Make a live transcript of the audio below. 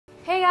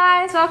Hey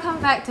guys, welcome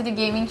back to the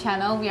gaming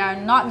channel. We are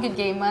not good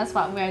gamers,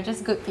 but we are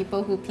just good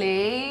people who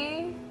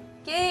play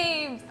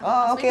games.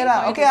 Oh, okay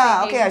lah,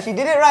 She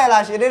did it right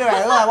lah, she did it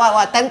right.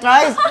 What, 10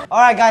 tries?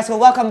 Alright guys, so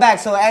welcome back.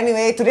 So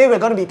anyway, today we're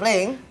going to be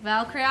playing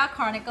Valkyria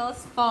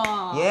Chronicles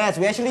 4. Yes,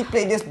 we actually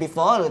played this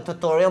before, the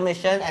tutorial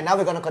mission, and now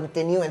we're going to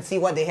continue and see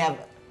what they have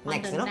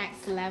next,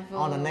 next level.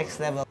 On the next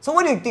level. So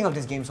what do you think of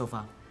this game so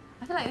far?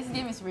 I feel like this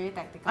game is really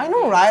tactical. I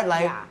know, right?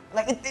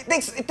 Like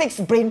it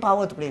takes brain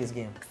power to play this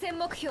game.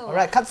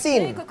 Alright,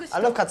 cutscene. I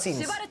love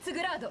cutscenes.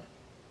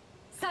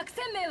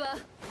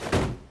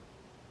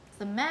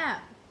 The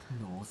map.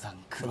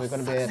 So we're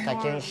going to be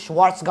attacking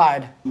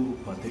Schwarzgard.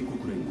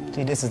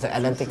 See, this is the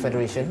Atlantic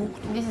Federation.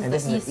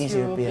 This is the East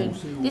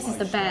European. This is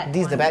the bad.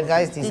 These are the bad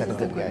guys. These are the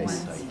good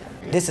guys.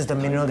 This is the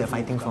mineral they're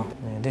fighting for.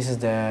 This is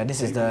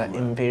the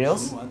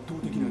Imperials.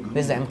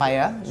 This is the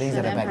Empire. These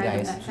are the bad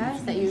guys.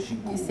 That you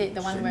said,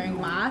 the one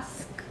wearing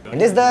mask. And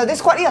this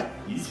Squad E.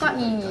 Squad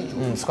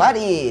E. Squad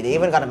E. They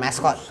even got a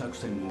mascot.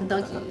 The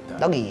doggy.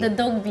 Doggy. The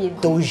dog bean.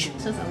 Doge.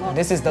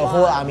 This is the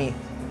whole army.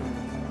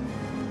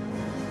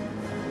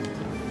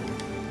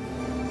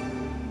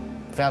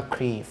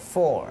 Valkyrie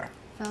 4.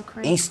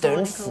 Valkyria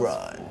Eastern Chronicles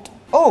Front.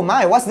 Oh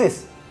my, what's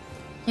this?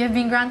 You have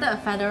been granted a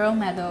federal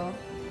medal.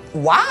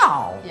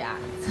 Wow! Yeah,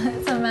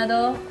 it's a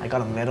medal. I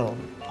got a medal.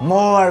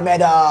 More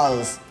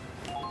medals!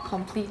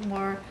 Complete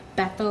more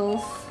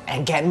battles.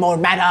 And get more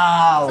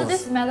medals! So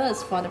this medal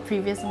is for the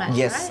previous match,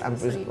 yes,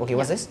 right? okay,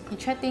 what's this? You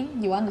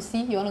chatting? You want to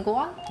see? You want to go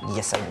on?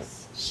 Yes, I will.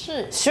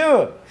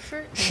 Sure.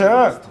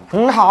 Sure.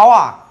 很好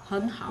啊.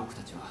 很好.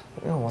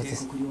 Oh, what's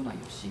this?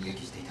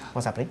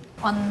 What's happening?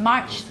 On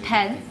March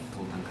 10th,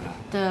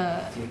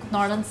 the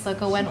Northern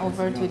Circle went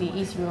over to the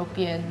East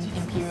European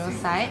Imperial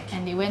side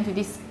and they went to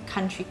this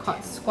country called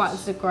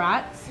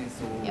Schwarzgard.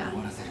 Yeah,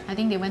 I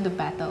think they went to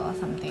battle or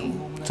something.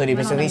 So they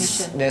basically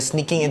they're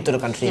sneaking into the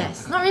country.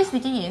 Yes, not really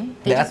sneaking in.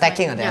 They're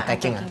attacking.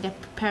 They're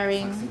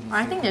preparing, or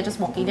I think they're just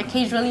walking. They're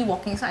casually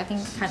walking, so I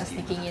think kind of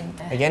sneaking in.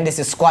 Again, this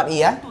is Squad E,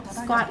 yeah?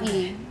 Squad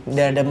E.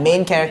 They're the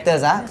main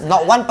characters,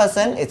 not one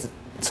person, it's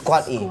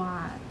Squad E. Squad.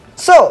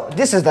 So,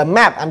 this is the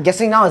map. I'm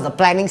guessing now is the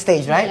planning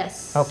stage, right?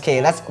 Yes.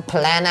 Okay, let's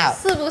plan out.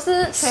 是不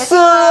是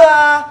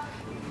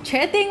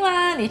确定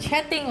吗？你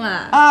确定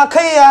吗？可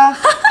以啊。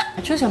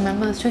Choose your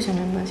members.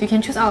 You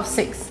can choose out of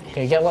 6.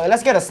 Okay,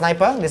 let's get a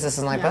sniper. This is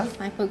a sniper. Yeah,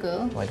 sniper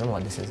girl. Oh, I don't know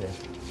what this is.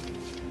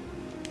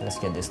 Let's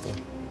get this too.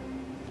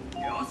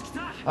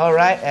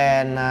 Alright,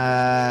 and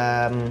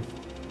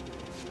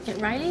Get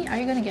Riley? Are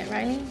you gonna get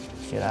Riley?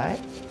 should I?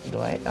 Do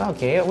I?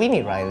 Okay, we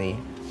need Riley.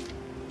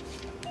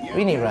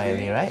 We need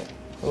Riley, right?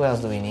 Who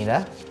else do we need,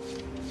 Yeah,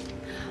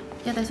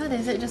 that's what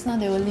they said just now.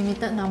 There were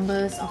limited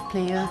numbers of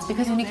players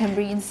because you only can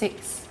bring in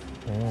 6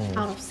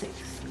 out of 6.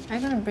 Are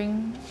you gonna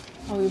bring?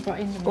 Oh, we brought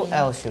in the Who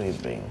else should we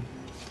bring?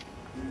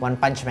 One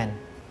Punch Man.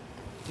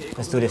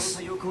 Let's do this.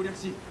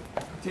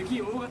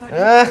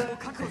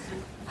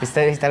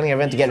 He's telling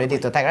everyone to get ready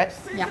to attack, right?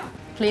 Yeah.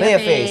 Play a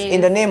face.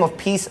 In the name of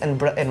peace and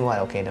what?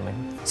 Okay, never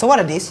mind. So what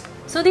are these?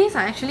 So these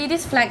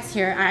flags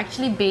here are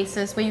actually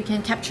bases where you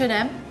can capture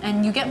them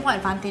and you get more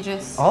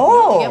advantages.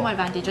 Oh! You get more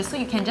advantages. So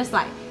you can just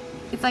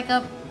it's like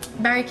a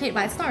barricade,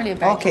 but it's not really a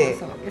barricade. Okay,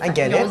 So it's I like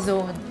get your it.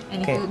 zone.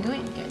 And if you do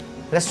it, you get it.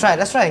 Let's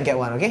try and get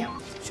one, okay?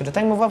 Should the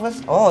tank move up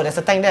first? Oh, there's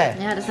a tank there.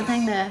 Yeah, there's a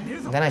tank there.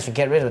 Then I should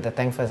get rid of the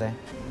tank first,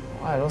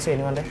 Oh, I don't see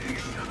anyone there.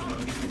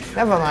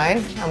 Never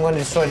mind. I'm going to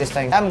destroy this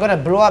tank. I'm going to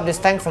blow up this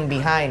tank from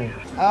behind.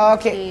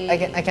 Okay,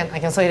 I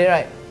can still hit it,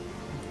 right?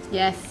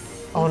 Yes.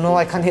 Oh no,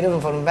 I can't hit it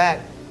from the back.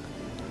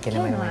 Okay,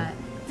 never mind.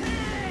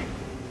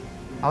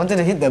 I wanted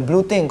to hit the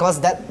blue thing because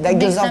that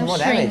gives out more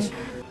damage.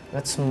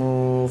 Let's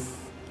move.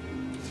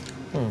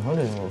 How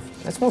do we move?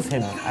 Let's move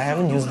him. I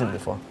haven't used him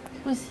before.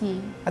 Who's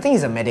he? I think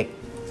he's a medic.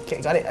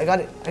 Okay, got it. I got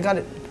it.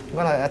 I'm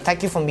gonna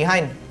attack you from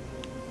behind.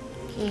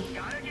 Okay.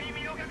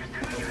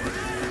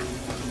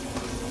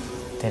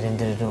 That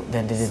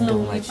didn't Slowly do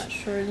much. but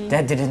surely.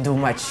 That didn't do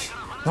much.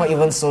 Not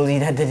even slowly,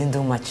 that didn't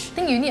do much. I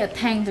think you need a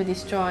tank to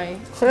destroy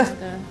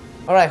the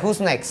Alright, who's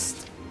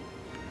next?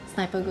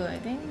 sniper girl, I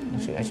think.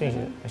 I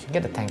should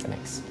get the tank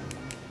next.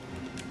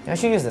 I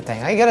should use the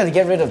tank. I gotta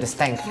get rid of this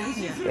tank.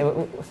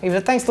 If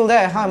the tank's still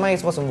there, how am I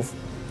supposed to move?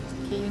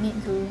 Okay, you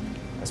need to...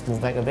 Let's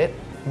move back a bit.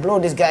 Blow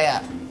this guy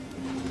up.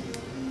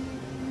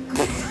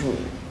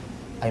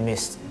 I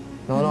missed.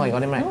 No, I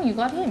got him right. No, you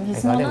got him. He's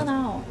smaller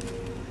now.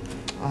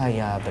 Ah,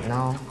 yeah, but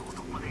now...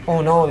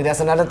 Oh no,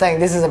 there's another tank.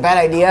 This is a bad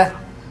idea.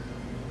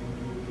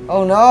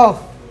 Oh no!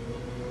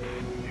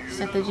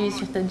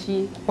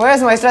 Strategy.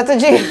 Where's my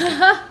strategy?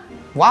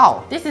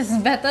 Wow! This is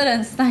better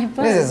than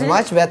sniper. This is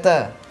much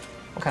better.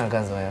 What kind of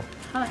guns do I have?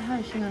 How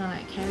is she gonna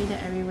carry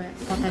that everywhere?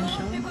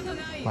 Potential.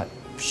 What?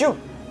 Shoot!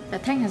 The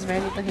tank has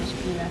very little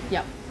HP left.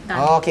 Yep. Done.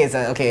 Oh, okay,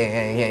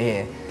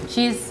 yeah.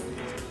 She's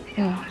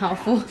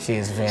powerful. She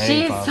is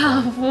very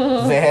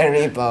powerful.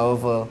 Very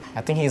powerful.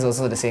 I think he's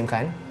also the same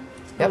kind.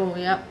 Yep. Oh,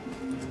 yep.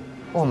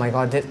 Oh my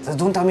god,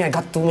 don't tell me I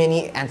got too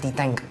many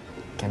anti-tank.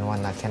 Can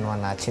one lah.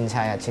 Chin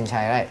chai,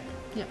 right?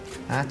 Yep.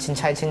 Chin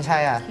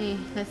chai. Okay,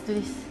 let's do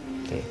this.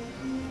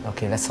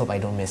 Okay, let's hope I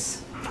don't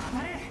miss.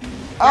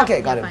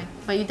 Okay, got him. Fine.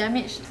 But you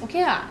damaged.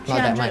 Okay lah. Not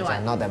that 300 much,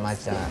 what? not that much.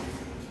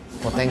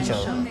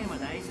 Potential.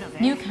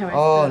 New character.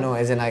 Oh no,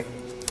 as in like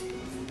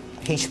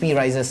HP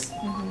rises.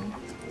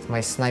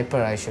 My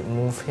sniper, I should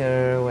move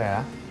here.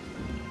 Where?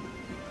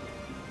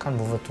 Can't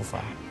move it too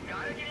far.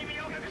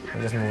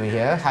 I'll just move it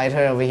here. Hide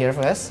her over here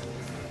first.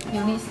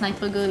 You need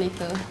sniper girl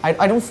later.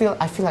 I don't feel.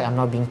 I feel like I'm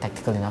not being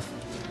tactical enough.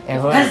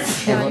 Ever.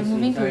 You're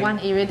moving to one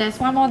area. There's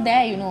one more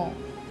there, you know.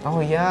 Oh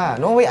yeah.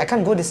 No wait, I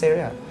can't go this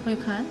area. Oh, you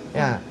can't?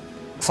 Yeah.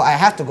 So I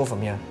have to go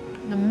from here.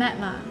 The map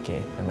lah.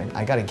 Okay, I mean,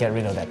 I gotta get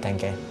rid of that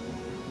tank, eh?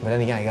 But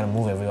then again, I gotta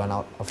move everyone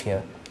out of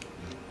here.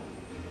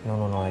 No,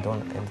 I don't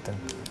want anything.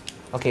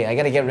 Okay, I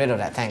gotta get rid of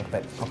that tank,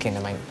 but okay,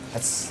 never mind.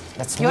 Let's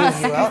You move wanna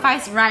you out.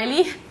 sacrifice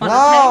Riley for the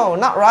No,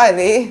 not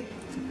Riley.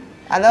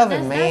 I love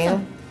it, There's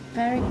man.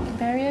 a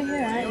barrier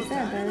here, right? Is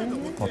there a barrier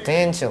here?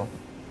 Potential.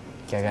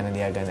 Okay, I got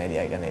an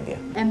idea.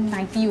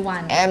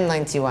 M91.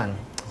 M91.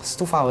 It's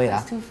too far away,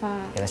 lah. It's too far.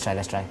 Okay,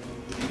 let's try.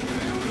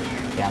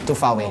 Yeah, too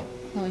far away.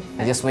 No I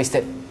effect.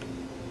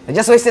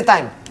 just wasted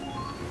time.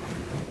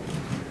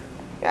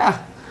 Yeah.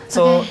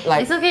 So Okay,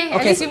 like it's okay.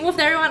 At least you moved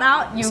everyone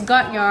out. You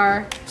got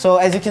your. So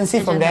as you can see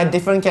from there, Agenda.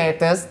 different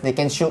characters, they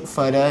can shoot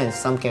further and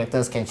some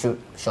characters can shoot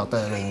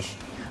shorter range.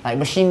 Like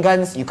machine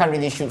guns, you can't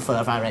really shoot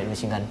further, right?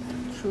 Machine gun.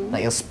 True.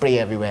 Like you'll spray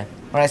everywhere.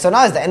 Alright, so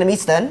now it's the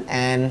enemy's turn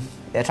and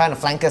they're trying to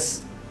flank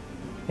us.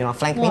 You know what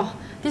flank mean? Wow,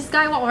 this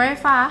guy walked very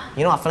far.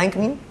 You know what flank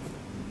mean?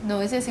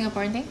 No, is it a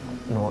Singaporean thing?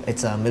 No,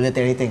 it's a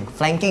military thing.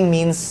 Flanking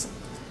means,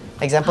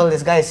 example,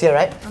 this guy is here,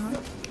 right?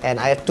 And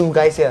I have two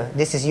guys here.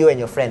 This is you and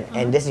your friend,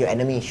 and this is your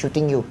enemy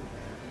shooting you.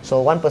 So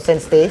one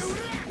person stays,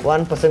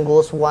 one person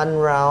goes one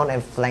round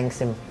and flanks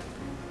him.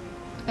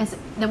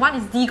 The one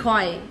is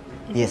decoy.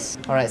 Yes.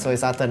 Alright, so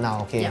it's our turn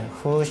now. Okay. Yeah.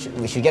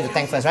 We should get the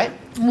tank first, right?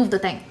 Move the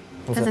tank.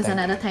 Move Because the there's tank.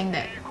 another tank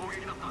there.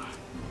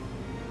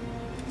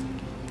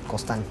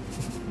 Costan.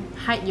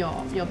 Hide your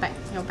back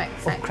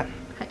side. crap.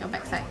 Hide your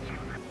back side.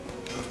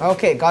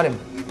 Okay, got him.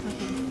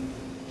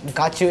 Okay.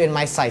 Got you in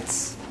my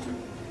sights.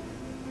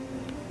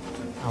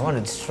 I want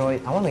to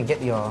destroy. I want to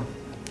get your.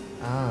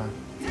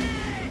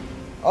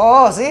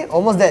 Oh, see,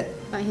 almost dead.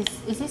 But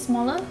is he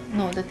smaller?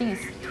 No, the thing is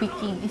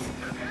tweaking.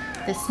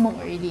 There's smoke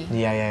already.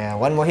 Yeah.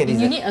 One more hit is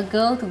You it. need a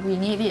girl to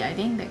grenade it, I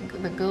think.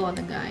 The girl or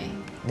the guy.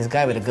 This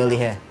guy with the girly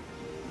hair.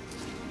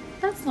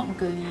 That's not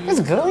girly. It's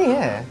girly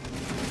hair.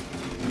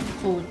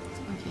 Oh,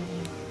 okay.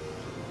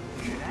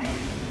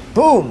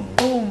 Boom!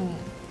 Boom.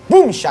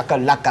 Boom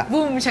shakalaka.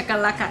 Boom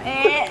shakalaka.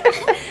 Eh.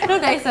 No,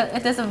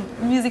 there's a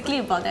musically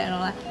about that, you know,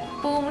 like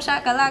boom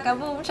shakalaka,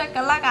 boom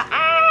shakalaka.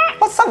 Ah.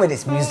 What's up with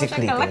this Boom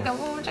musically shakalaka, thing?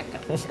 boom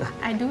shakalaka.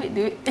 I do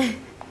it.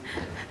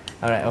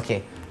 Alright,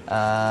 okay.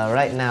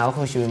 Right now,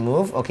 who should we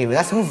move? Okay, well,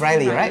 let's move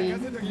Riley, right?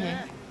 Okay.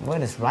 Where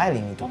does Riley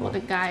need to What go? about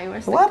the guy?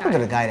 Where's What happened to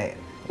the guy that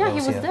Yeah, he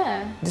was here?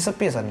 there.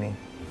 Disappeared suddenly.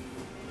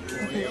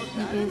 Okay,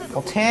 he is.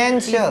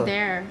 Potential. He's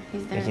there.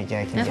 Okay,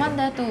 I can There's get one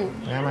there too.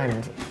 Never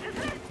mind.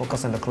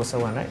 Focus on the closer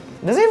one, right?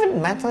 Does it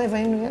even matter if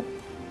I do it?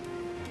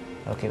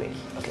 Okay, wait.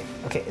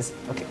 Okay, it's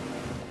okay.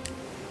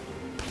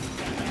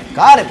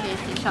 Got him! Okay,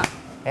 he shot.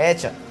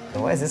 Headshot.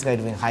 So what is this guy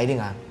doing? Hiding,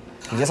 ah?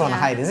 You just want to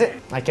Yeah. hide, is it?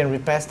 I can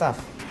repair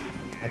stuff.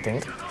 I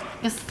think.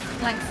 It's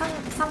like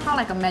somehow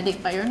like a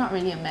medic, but you're not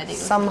really a medic.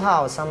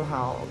 Somehow.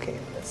 Okay,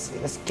 let's see.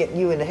 Let's get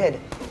you in the head.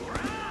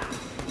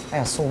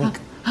 You're so weak.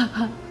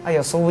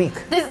 You're so weak.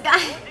 This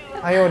guy,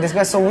 Ayo, this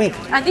guy's so weak.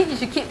 I think he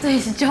should keep to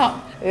his job.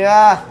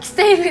 Yeah.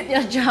 Stay with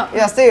your job.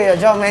 Yeah, stay with your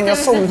job, man. You're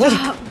so Stay with your weak.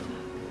 job.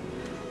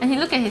 And he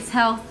look at his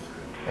health.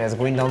 Yeah, it's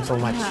going down so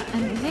much. Yeah,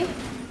 and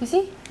you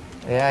see?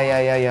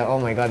 Yeah. Oh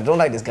my god, I don't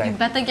like this You guy.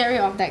 better get rid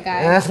of that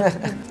guy.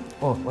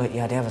 Oh, wait,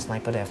 yeah, they have a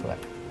sniper there, I forgot.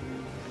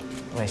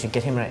 Wait, I should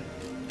get him right.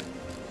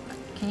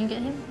 Can you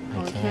get him? I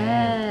Oh, can.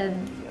 can.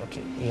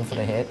 Okay, aim for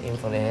the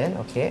head,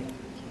 okay.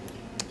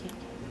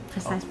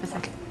 Precise.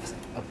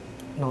 Oh,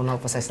 no, not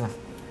precise enough.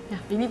 Yeah,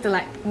 you need to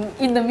like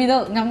in the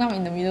middle, ngam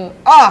in the middle.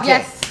 Ah, okay.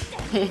 Yes.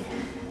 Okay.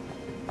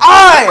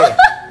 Aye!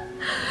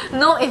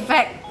 No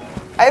effect.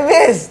 I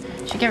missed!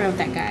 Should get rid of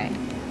that guy.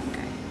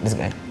 This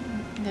guy.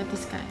 Yeah,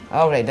 this guy.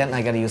 Alright, then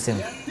I gotta use him.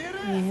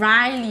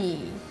 Riley.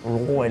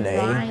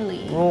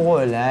 Riley.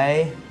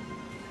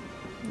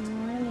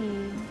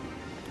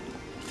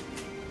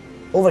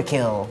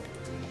 Overkill.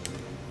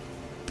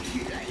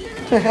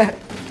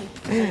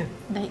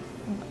 Like,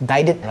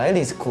 Dyed it.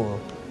 Riley is cool.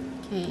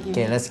 okay.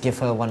 Okay, let's give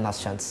her one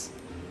last chance.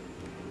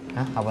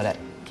 Huh? How about that?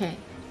 Okay.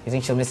 You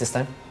think she'll miss this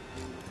time?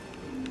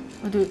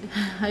 Oh, dude,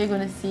 how are you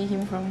gonna see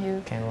him from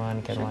here? Can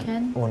one.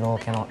 Can? Oh no,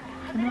 cannot.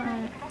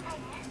 Cannot.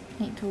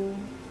 Need to.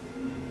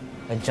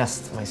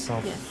 Adjust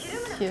myself.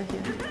 Yes. Here.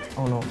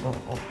 Oh no.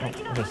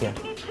 Okay, here.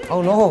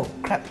 Oh no,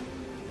 crap.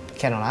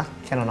 Cannot,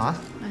 ah?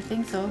 I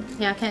think so.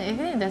 Yeah, can. I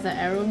think there's an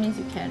arrow means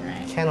you can,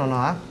 right? Can or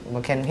not,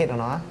 but can hit or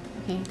not?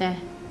 Okay, there.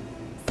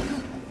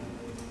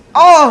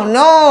 Oh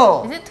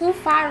no! Is it too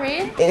far,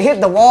 Ray? It hit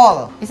the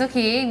wall. It's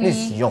okay. This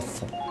is your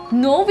fault.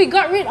 No, we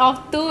got rid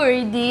of 2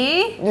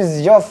 already. This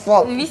is your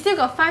fault. We still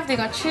got 5, they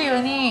got 3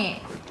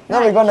 only.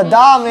 Now we're gonna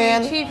die,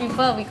 man. 3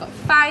 people, we got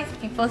 5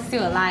 people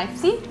still alive.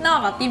 See,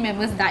 none of our team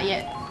members died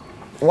yet.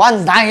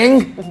 One's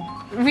dying.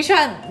 Which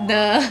one?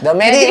 The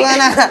medic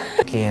one.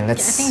 Okay,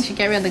 let's. I think we should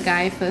get rid of the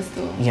guy first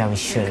though. Yeah, we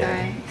should. The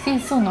guy. See,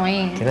 it's so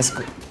annoying. Okay, let's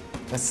go.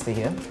 Let's stay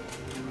here.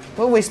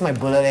 Don't waste my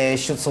bullet.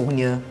 Shoot so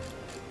near.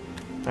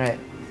 Alright.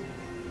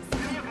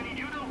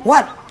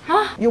 What?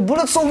 Huh? Your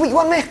bullet's so weak,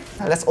 one man.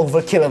 Let's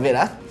overkill a bit,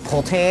 huh?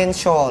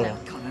 Potential.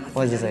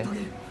 What did you say?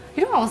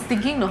 You know, I was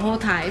thinking the whole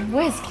time,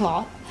 where's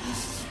Claude?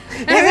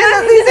 He's in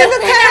the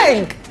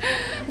tank!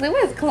 Like,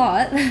 where's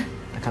Claude?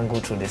 I can't go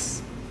through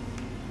this.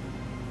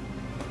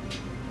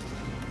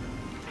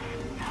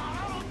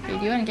 Okay,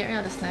 do you want to get rid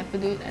of the sniper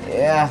dude?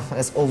 Yeah,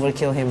 let's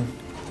overkill him.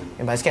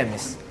 Yeah, but I scared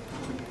miss.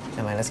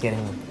 Never mind, let's get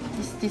him.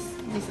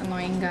 This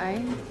annoying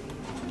guy.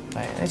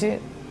 Right, actually,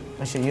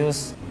 I should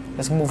use.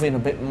 Let's move in a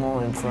bit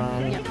more in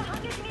front. Yep.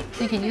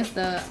 So you can use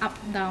the up,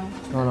 down.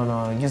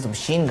 No. Use the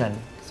machine gun.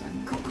 This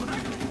one.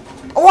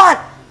 What?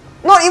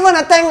 Not even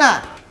a tank,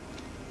 ah!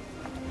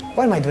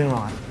 What am I doing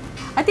wrong?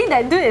 I think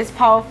that dude is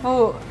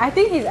powerful. I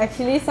think he's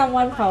actually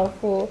someone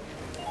powerful.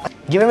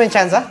 Give him a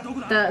chance, huh?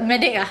 The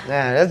medic, ah.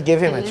 Yeah, let's give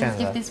him a Let's chance.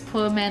 give this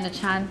poor man a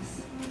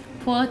chance.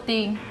 Poor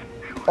thing.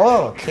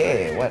 Oh,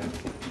 okay. What?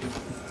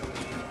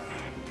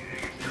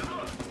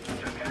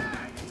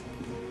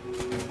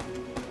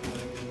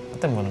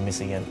 I think I'm gonna miss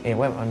again. Hey,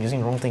 wait, I'm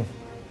using the wrong thing.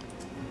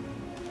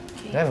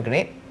 Okay. Do I have a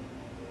grenade?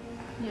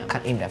 Yep.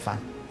 Can't aim that far.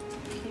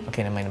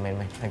 Okay, never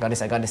mind. I got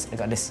this. Okay.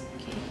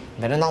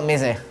 Better not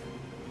miss, eh?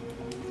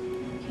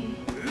 Okay.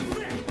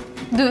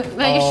 Dude,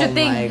 where are you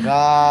shooting? Oh my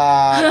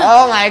god!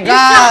 Oh my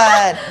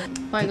god!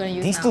 What are you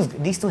gonna use now?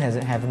 These two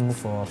haven't moved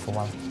for a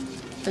while.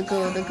 The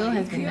girl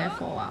has been there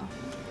for a while.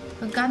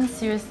 The gun is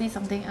seriously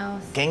something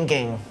else.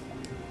 Gang.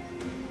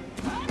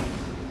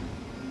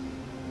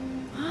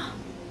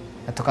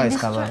 I took out his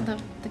cover.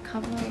 The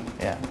cover.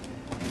 Yeah.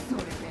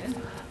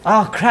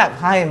 Oh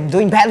crap! I'm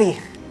doing badly.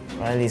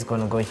 Riley's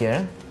gonna go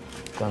here.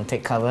 Gonna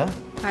take cover.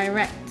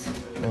 Direct.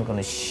 I'm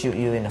gonna shoot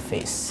you in the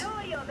face.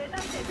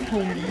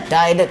 Boom.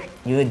 Died it.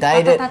 You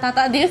died it.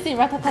 Do you see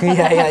ratata?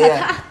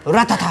 Yeah.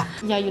 Ratata.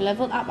 Yeah, you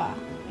leveled up, ah.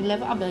 You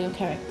leveled up your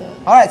character.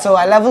 Alright, so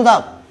I leveled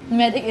up.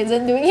 Medic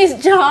isn't doing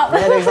his job.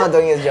 Medic's not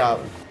doing his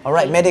job.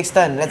 Alright, Medic's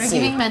turn. Let's We're see.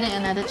 giving Medic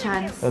another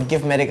chance. We'll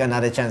give Medic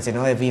another chance, you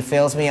know. If he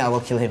fails me, I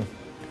will kill him.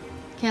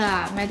 Okay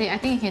lah, Medic, I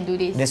think you can do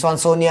this. This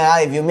one's so near.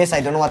 If you miss,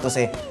 I don't know what to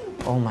say.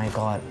 Oh my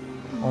god.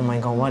 Oh my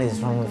god, what is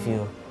wrong with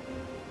you?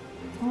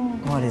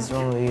 What is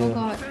wrong with you? Oh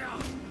god.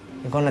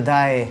 You're gonna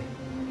die.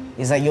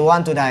 It's like you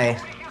want to die.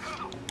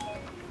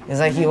 It's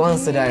like he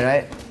wants to die,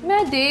 right?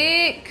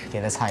 Medic!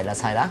 Okay, let's hide,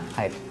 huh?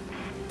 Hide.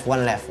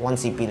 One left, one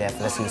CP left.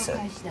 Let's use it.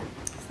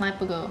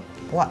 Sniper girl.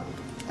 What?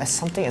 That's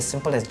something as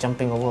simple as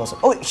jumping over also.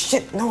 Oh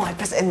shit! No, I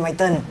pressed end my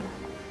turn.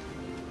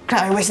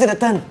 Crap, I wasted a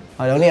turn.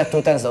 Oh, I only have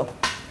 2 turns though.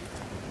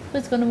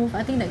 Who's gonna move?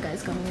 I think that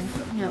guy's gonna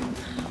move. Yep.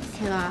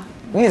 Okay lah.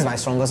 This is my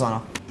strongest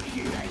one.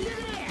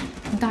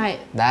 Died.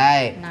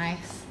 Die.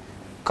 Nice.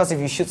 Because if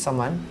you shoot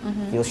someone,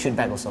 you'll shoot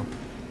back also.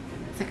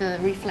 It's like a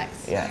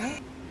reflex. Yeah.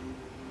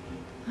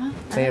 Huh?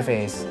 Say your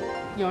face.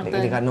 Your They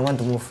turn. got no one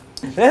to move.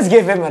 Let's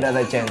give him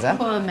another chance, huh?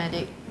 Poor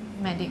Medic.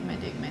 Medic.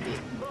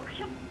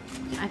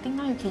 I think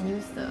now you can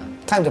use the...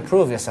 Time to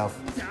prove yourself.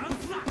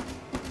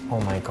 Oh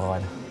my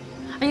god.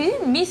 I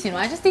didn't miss, you know.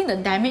 I just think the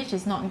damage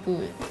is not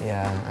good.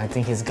 Yeah, I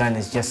think his gun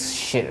is just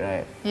shit,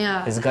 right?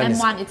 Yeah. His gun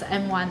M1, it's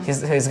M1.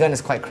 His gun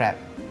is quite crap.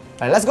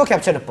 Alright, let's go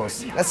capture the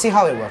post. Let's see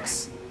how it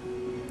works.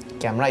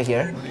 Okay, I'm right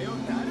here.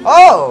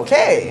 Oh,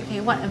 okay!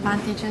 Okay, what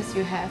advantages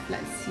you have?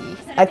 Let's see.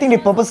 I think they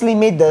purposely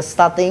made the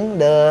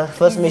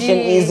first mission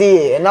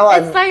easy. And now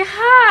It's like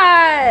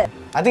hard!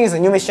 I think it's a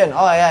new mission.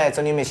 Oh yeah, it's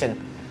a new mission.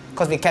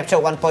 Because we captured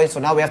 1 point, so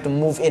now we have to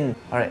move in.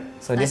 Alright,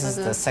 so this is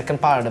the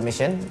second part of the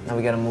mission. Now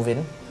we gotta move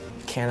in.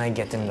 Can I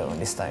get him though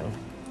this time?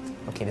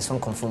 Okay, this one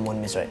confirm won't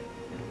miss, right?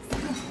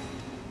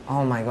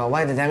 Oh my god,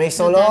 why the damage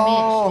so The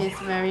low? damage is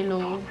very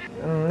low.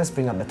 Let's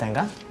bring up the tank,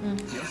 huh?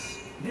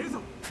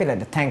 I feel like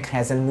the tank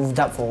hasn't moved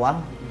up for a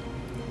while.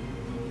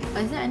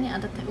 Is there any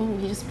other tank? Oh,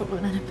 he just broke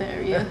another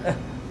barrier.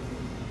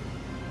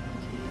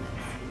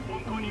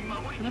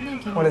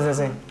 What does it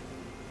say?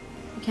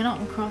 You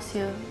cannot cross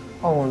here.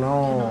 Oh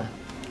no.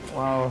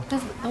 Wow.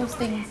 Because those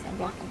things are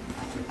blocking.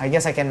 I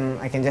guess I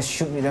can just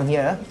shoot with them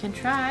here. You can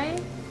try.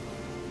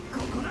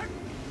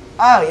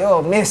 Ah,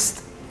 yo,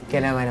 missed. Okay,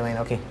 never mind.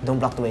 Okay, don't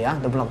block the way, huh?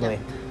 Don't block the way.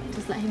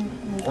 Just let him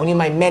move. Only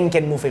my men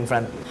can move in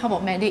front. How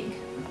about Medic?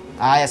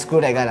 Ah, yeah,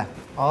 screw that guy lah.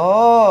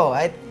 Oh,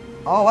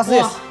 what's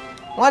this?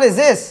 Wow. What is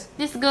this?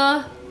 This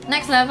girl,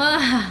 next level.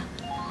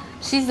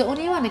 She's the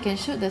only one that can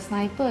shoot the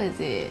sniper, is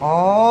it?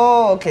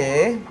 Oh,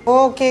 okay.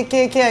 Okay,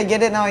 I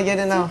get it now,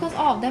 Because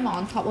all of them are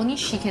on top, only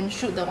she can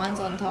shoot the ones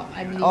on top,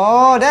 I believe.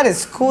 Oh, that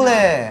is cool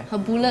eh. Her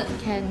bullet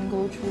can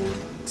go through.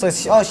 So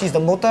she's the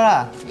motor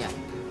lah. Yeah.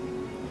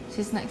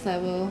 She's next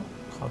level.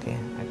 Okay.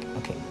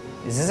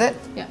 Is this it?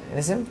 Yeah.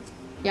 Is him?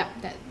 Yeah,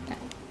 that.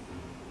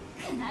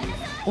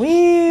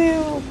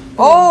 Whew.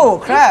 Oh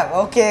crap!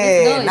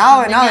 Okay, This girl is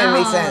now it something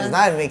makes else. sense.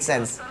 Now it makes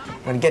sense.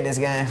 I'm gonna get this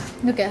guy.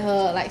 Look at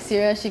her, like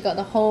serious, she got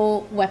the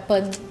whole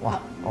weapon Wow.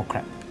 up. Oh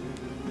crap.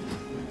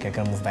 Okay, I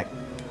gotta move back.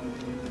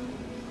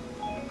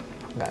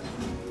 I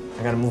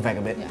gotta move back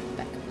a bit. Yeah,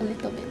 back a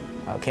little bit.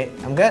 Okay,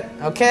 I'm good.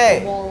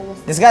 Okay.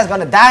 Walls. This guy's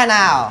gonna die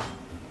now.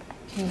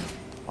 Okay.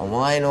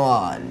 Omae no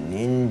wa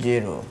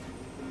ninjiru.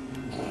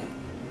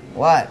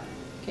 What?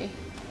 Okay.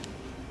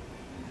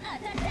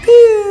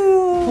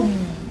 Pew!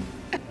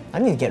 I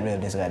need to get rid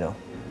of this guy though.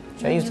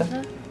 Should I use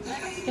her?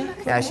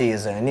 Yeah, I should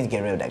use her. I need to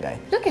get rid of that guy.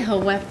 Look at her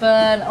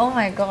weapon. Oh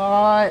my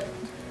god.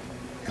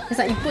 It's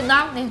like you put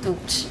down, then you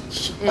have to.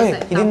 It's Hey,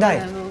 like he didn't die.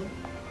 level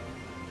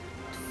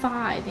 5,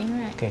 I think,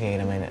 right? Okay,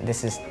 never mind.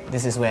 This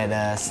is where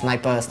the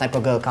sniper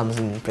girl comes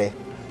in play.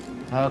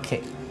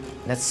 Okay,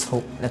 let's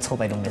hope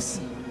I don't miss.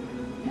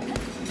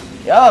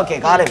 Yeah, okay,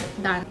 got him.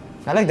 Done.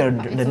 I like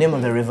the name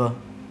of the river.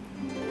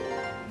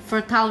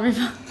 Fertile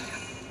River.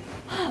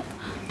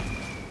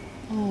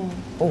 Oh,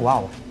 Oh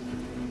wow,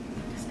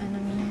 this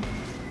enemy.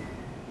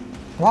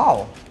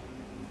 wow!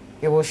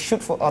 It will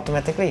shoot for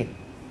automatically.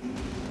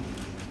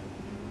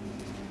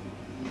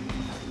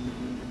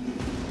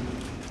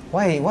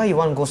 Why you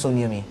want to go so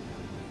near me?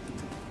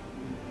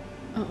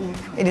 Uh-oh.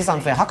 It is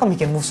unfair. How come he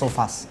can move so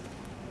fast?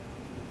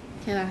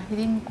 Okay lah, he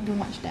didn't do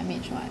much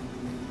damage, right?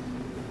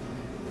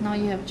 Now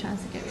you have a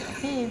chance to get rid of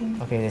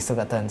him. Okay, they still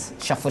got turns.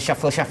 Shuffle,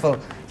 shuffle, shuffle.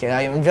 Okay,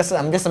 I'm just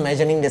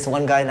imagining this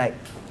one guy like,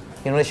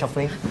 you know, the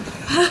shuffling.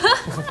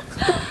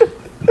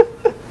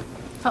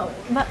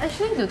 But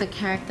actually, do the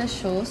characters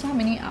show? So how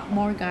many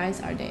more guys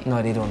are there?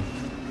 No, they don't.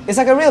 It's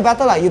like a real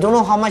battle, like you don't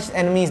know how much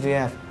enemies do you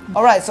have.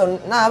 Alright, so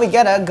now we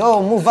gotta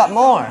go move up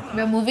more.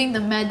 We're moving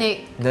the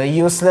medic, The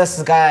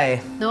useless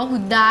guy. the one who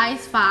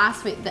dies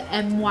fast with the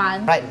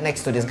M1. Right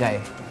next to this guy.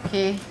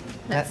 Okay,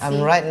 let's see. I'm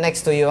right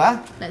next to you,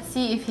 huh? Let's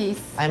see if he's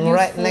I'm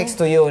right useful. next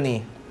to you,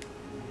 only.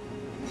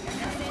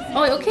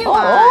 Oh, okay Oh,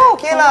 what?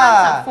 okay for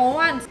lah. For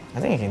once. I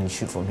think you can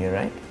shoot from here,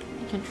 right?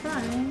 You can try.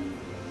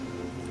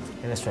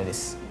 Okay, let's try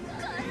this.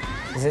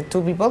 Is it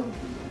 2 people?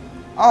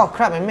 Oh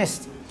crap, I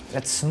missed.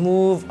 Let's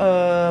move,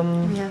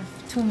 We have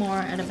 2 more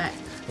at the back.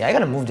 yeah, I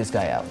gotta move this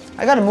guy out.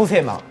 I gotta move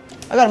him out.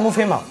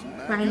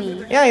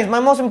 Riley. Yeah, he's my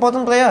most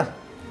important player.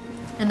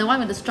 And the one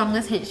with the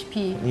strongest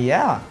HP.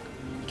 Yeah.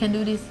 Can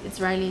do this. It's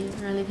Riley.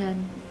 Riley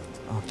can.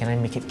 Oh, can I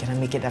make it? Can I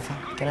make it that far?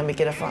 Can I make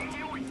it that far?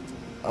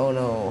 Oh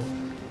no.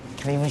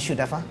 Can I even shoot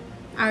that far?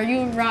 Are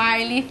you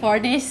Riley for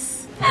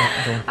this?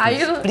 Don't, Are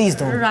you please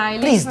don't.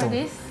 Riley Please for don't.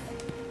 this?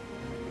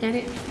 Get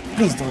it?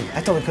 Please don't.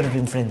 I thought we could have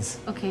been friends.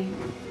 Okay.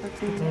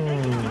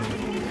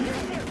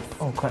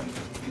 Oh crap.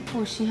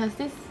 Oh, she has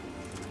this.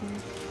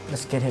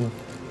 Let's get him.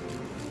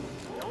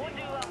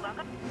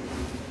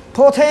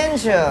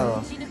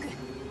 Potential!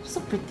 So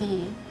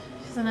pretty.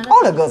 She's another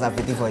All the girls are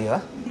pretty for you,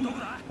 huh?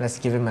 Let's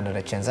give him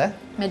another chance, huh?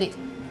 medic.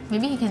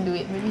 Maybe he can do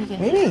it. Maybe he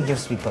can. Maybe he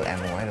gives people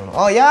ammo, I don't know.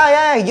 Oh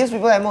yeah, he gives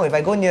people ammo. If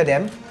I go near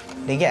them,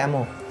 they get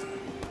ammo.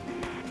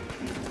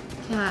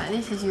 Yeah,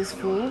 this is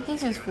useful.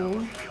 He's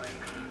useful.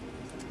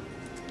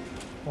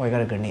 Oh, I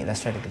got a grenade.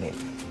 Let's try the grenade.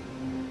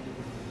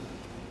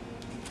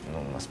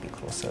 No, must be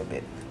closer a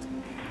bit.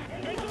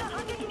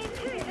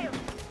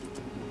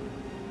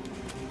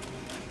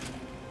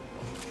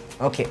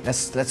 Okay,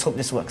 let's hope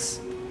this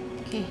works.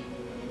 Okay.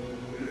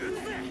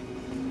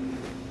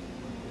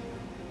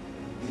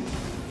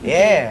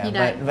 Yeah, He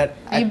died. but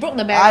You broke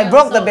the barrier. I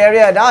broke the so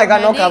barrier. Now I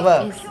got no medic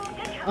cover.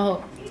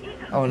 Oh,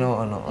 Oh no,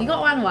 oh no. you got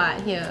one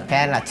what here?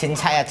 Can lah, chin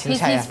chai He's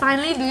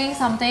finally doing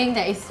something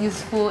that is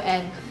useful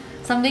and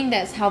something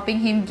that's helping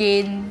him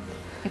gain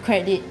the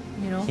credit,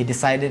 you know? He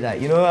decided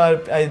that, you know,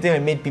 I think I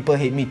made people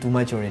hate me too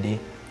much already.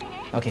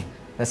 Okay,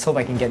 let's hope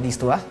I can get these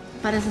 2, huh?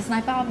 But there's a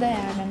sniper up there.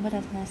 I remember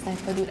there's a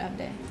sniper dude up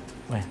there.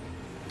 Where?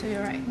 To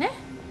your right. There?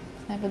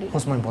 Sniper dude.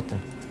 Who's more important?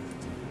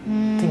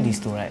 I think these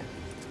 2, right?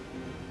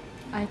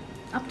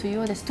 Up to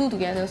you. There's 2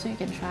 together, so you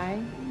can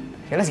try.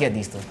 Okay, let's get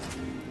these 2.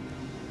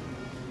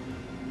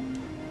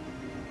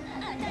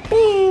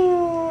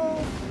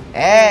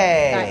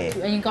 Hey!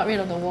 And you got rid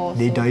of the wall.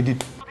 They so. died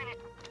it.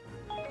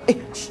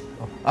 Hey, shh.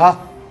 I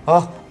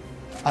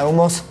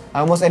almost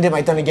ended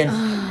my turn again.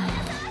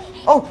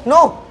 Oh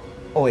no!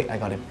 Oh wait, I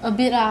got him. A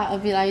bit lah.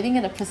 You didn't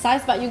get the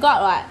precise, but you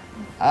got what?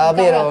 A You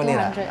bit got only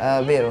 200.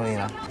 A bit only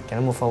Can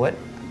I move forward?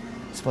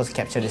 Supposed to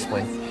capture this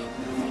point.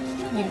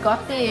 You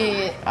got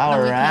it. Now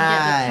we can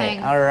get the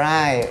tank.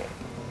 Alright.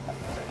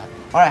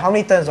 How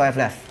many turns do I have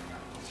left?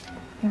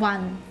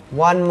 1.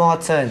 One more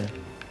turn.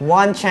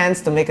 One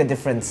chance to make a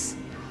difference.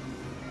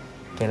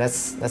 Okay,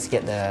 let's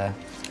get the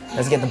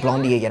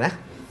blondie again, huh?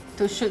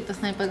 To shoot the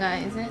sniper guy,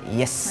 is it?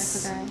 Yes.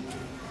 Sniper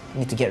guy.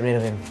 Need to get rid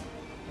of him.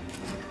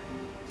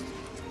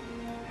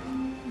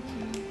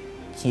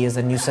 He is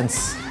a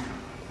nuisance.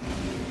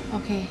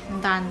 Okay,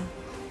 done.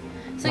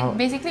 So Now-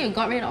 basically, you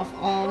got rid of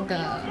all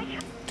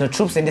the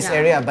troops in this Yeah.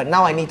 area, but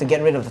now I need to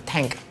get rid of the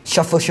tank.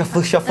 Shuffle,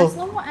 shuffle, shuffle. There's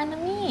no more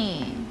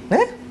enemy.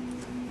 Eh?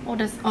 Oh,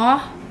 there's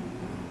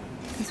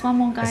one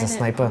more guy. There's a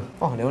sniper.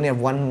 Oh, they only have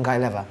 1 guy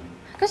left.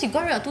 Because you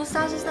got rid of 2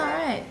 stars just now,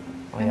 right?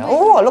 Oh, yeah.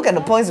 Oh, look at the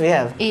points we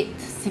have. 8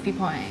 CP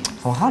points.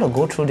 Oh, how to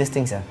go through these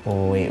things?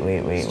 Oh, wait.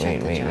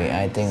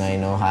 I think I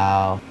know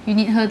how. You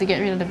need her to get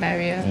rid of the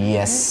barrier.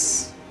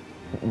 Yes.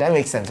 That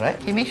makes sense, right?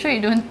 Okay, make sure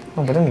you don't.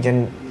 Oh, but then we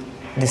can...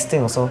 This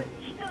thing also.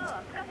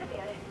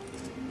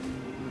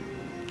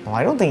 Oh,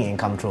 I don't think he can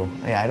come through.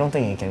 Yeah, I don't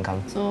think he can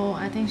come. So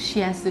I think she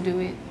has to do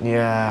it.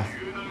 Yeah.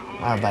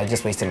 But I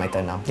just wasted my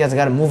turn now. Just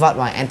gotta move out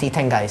my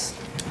anti-tank guys.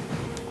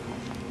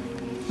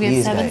 We have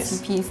These 7 guys.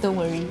 CPs, don't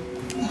worry.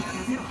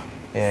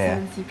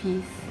 Yeah. 7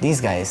 CPs.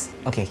 These guys.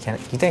 Okay,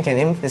 you think I can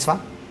aim this far?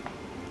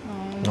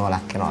 No lah,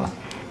 cannot lah.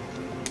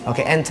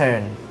 Okay, end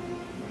turn.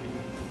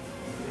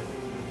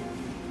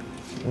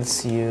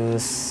 Let's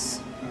use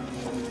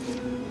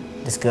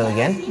this girl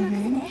again.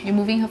 You're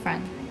moving her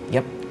front.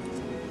 Yep.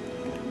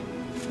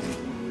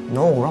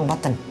 No, wrong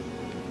button.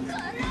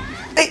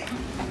 Hey!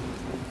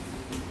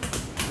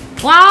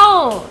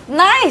 Wow!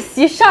 Nice!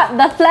 You shot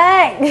the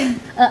flag!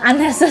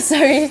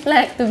 Unnecessary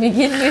flag to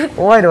begin with.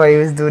 Why do I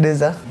always do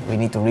this? We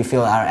need to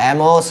refill our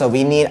ammo, so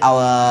we need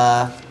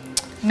our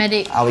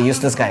Medic. our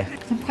useless guy.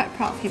 I'm quite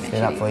proud of him actually.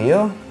 Fill up for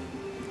you.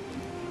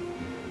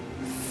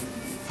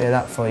 Fill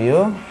up for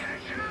you.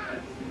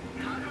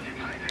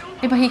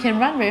 Yeah, but he can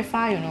run very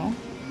far, you know.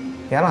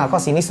 Yeah, of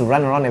course he needs to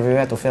run around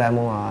everywhere to fill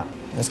ammo.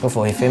 Let's go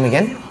for him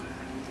again.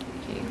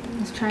 Okay,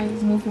 let's try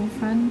move in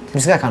front.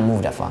 This guy can't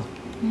move that far.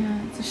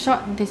 Yeah, it's a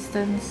short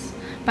distance.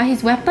 But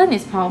his weapon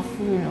is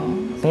powerful, you know.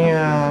 His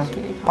Yeah, weapon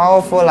is really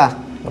powerful lah,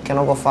 but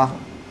cannot go far.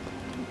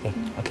 Okay,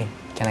 okay,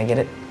 can I get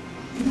it?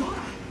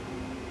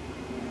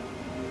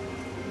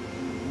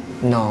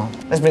 No,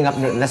 let's bring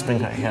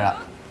her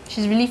up.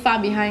 She's really far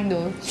behind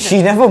though.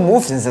 She never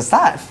moved since the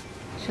start.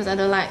 She was at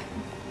the like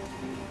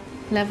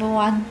level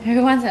 1.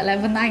 Everyone's at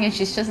level 9 and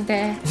she's just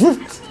there.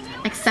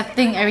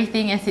 Accepting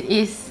everything as it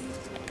is.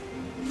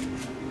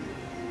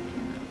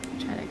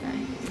 Try that guy.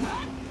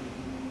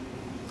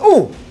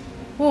 Oh!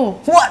 Oh!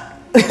 What?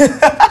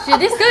 Shit,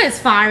 this girl is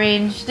far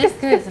range. This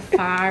girl is a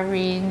far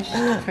range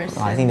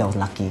person. Oh, I think that was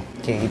lucky.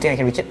 Okay, you think I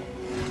can reach it?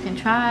 You can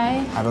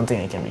try. I don't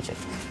think I can reach it.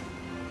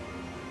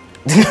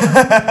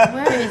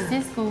 Where is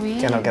this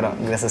going? Cannot.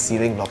 There's a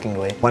ceiling blocking the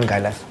way. One guy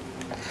left.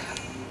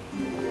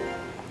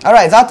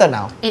 Alright, it's our turn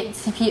now. 8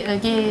 CP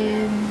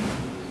again.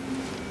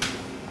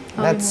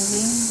 Are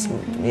Let's... we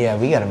moving? Yeah,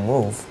 we gotta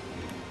move.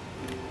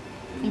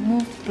 We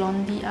move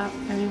Blondie up,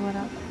 everyone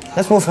up.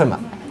 Let's move him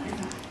up.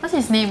 What's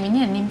his name? We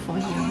need a name for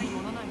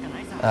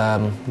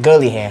him.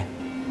 Girly hair.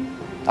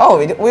 Oh,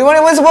 we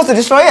weren't even supposed to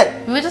destroy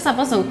it. We were just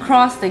supposed to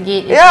cross the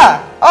gate. Yeah.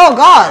 Oh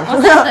god.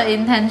 Was that the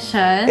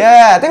intention?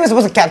 Yeah, I think we're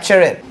supposed to capture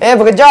it. Yeah,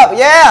 but good job.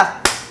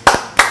 Yeah.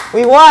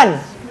 We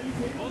won.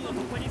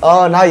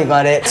 Oh, now you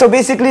got it. So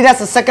basically that's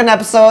the second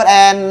episode,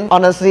 and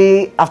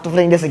honestly, after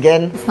playing this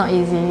again, It's not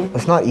easy.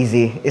 it's not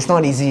easy. It's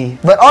not easy.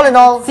 But all in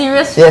all,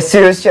 Serious. yeah,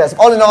 serious cheers.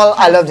 All in all,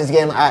 I love this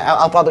game.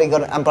 I'm probably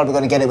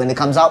gonna get it when it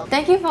comes out.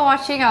 Thank you for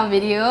watching our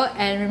video,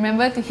 and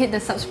remember to hit the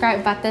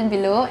subscribe button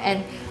below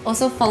and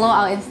also follow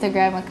our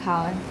Instagram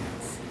account.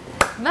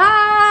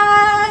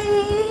 Bye!